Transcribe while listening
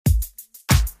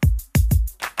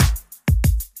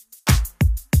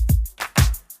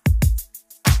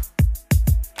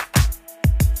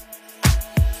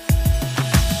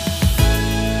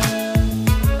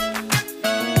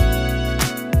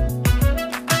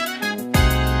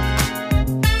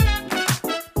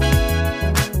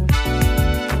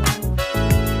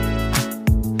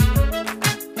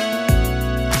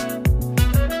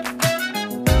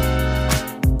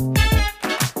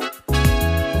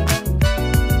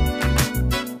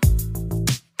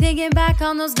Thinking back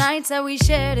on those nights that we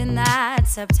shared in that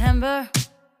September.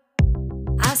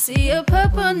 I see a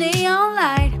purple neon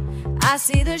light, I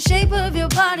see the shape of your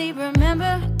body,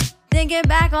 remember? Thinking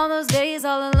back on those days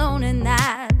all alone in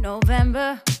that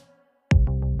November.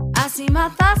 I see my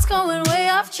thoughts going way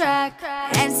off track,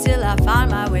 and still I find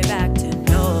my way back to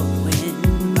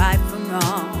knowing right from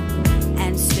wrong.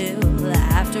 And still,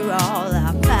 after all,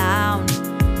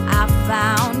 I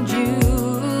found you.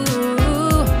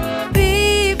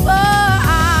 Before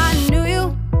I knew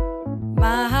you,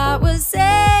 my heart was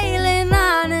sailing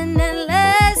on an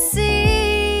endless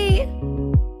sea.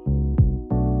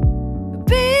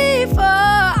 Before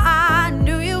I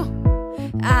knew you,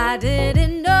 I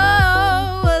didn't know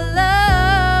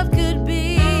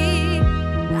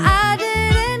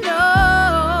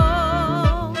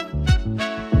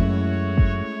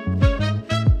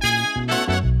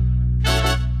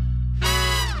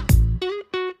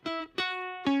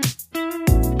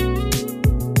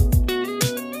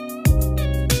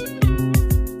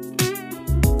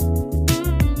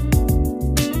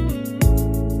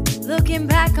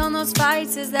those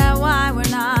fights, is that why we're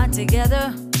not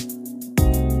together?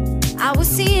 I was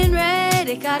seeing red,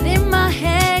 it got in my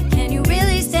head. Can you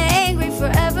really stay angry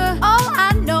forever? All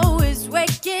I know is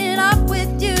waking up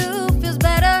with you feels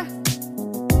better.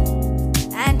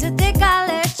 And to think I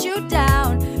let you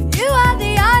down, you are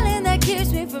the island that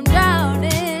keeps me from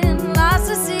drowning, lost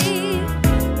to sea.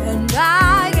 And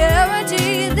I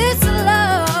guarantee this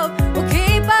love will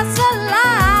keep us alive.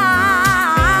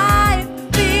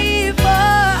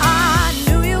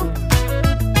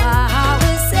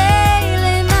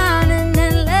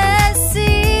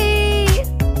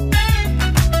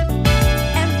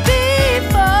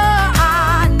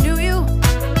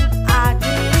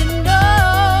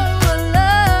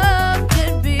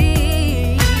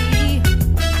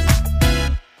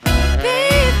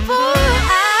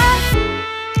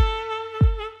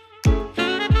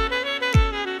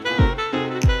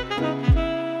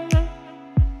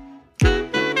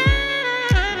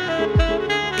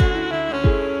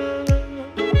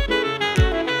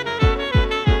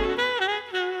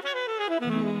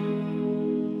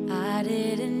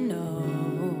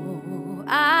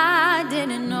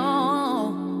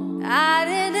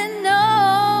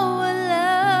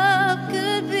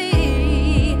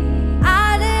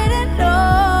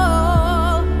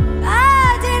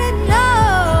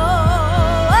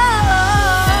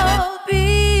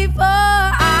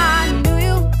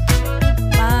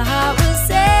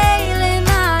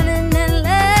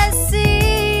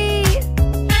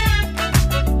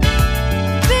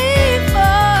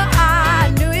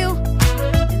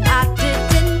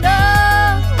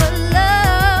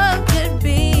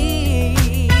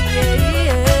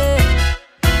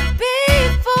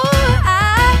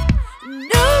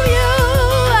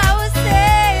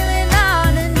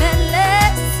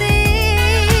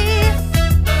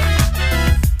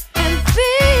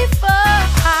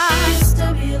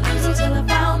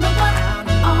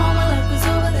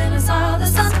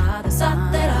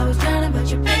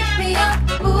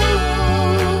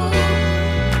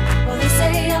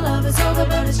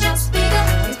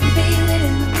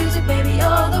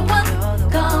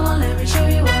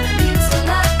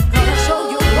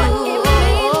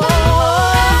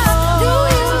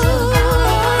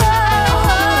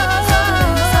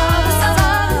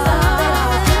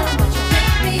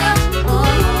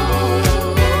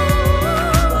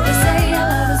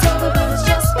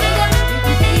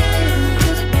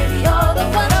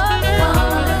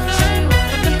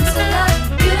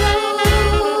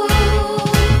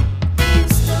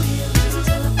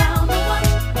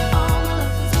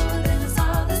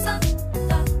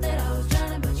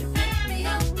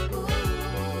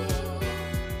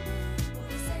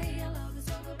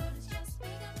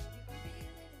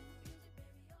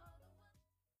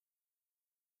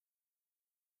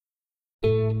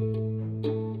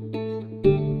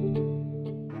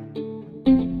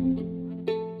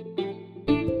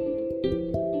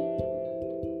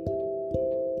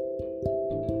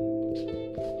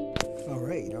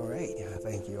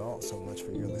 So much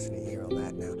for your listening here on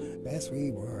that. Now, as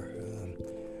we were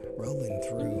rolling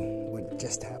through what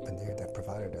just happened here that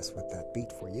provided us with that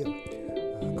beat for you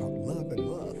called Love and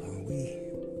Love, we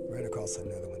ran across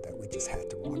another one that we just had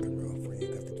to rock and roll for you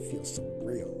because it feels so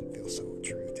real, it feels so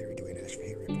true. Terry Dwayne Ashford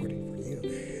here reporting for you.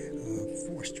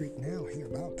 4th Street now here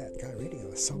about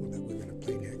DatguyRadio, a song that we're going to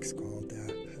play next called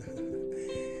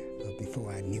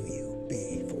Before I Knew You,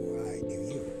 Before I Knew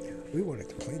You. We wanted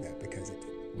to play that because it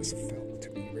was felt to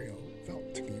be real,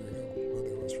 whether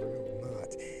it was real or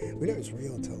not. We know it's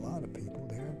real to a lot of people.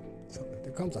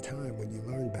 There comes a time when you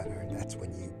learn better, and that's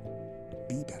when you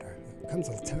be better. comes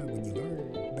a time when you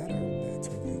learn better. That's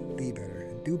when you be better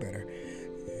and do better.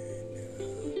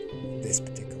 And this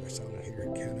particular song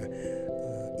here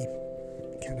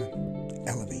kind of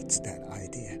elevates that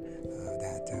idea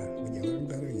that when you learn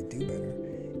better, you do better,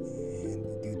 and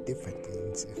you do different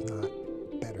things, if not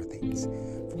better things.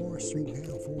 For Street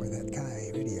Now, for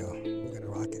DatguyRadio, we're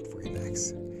gonna rock it for you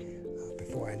next.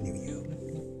 Before I Knew You.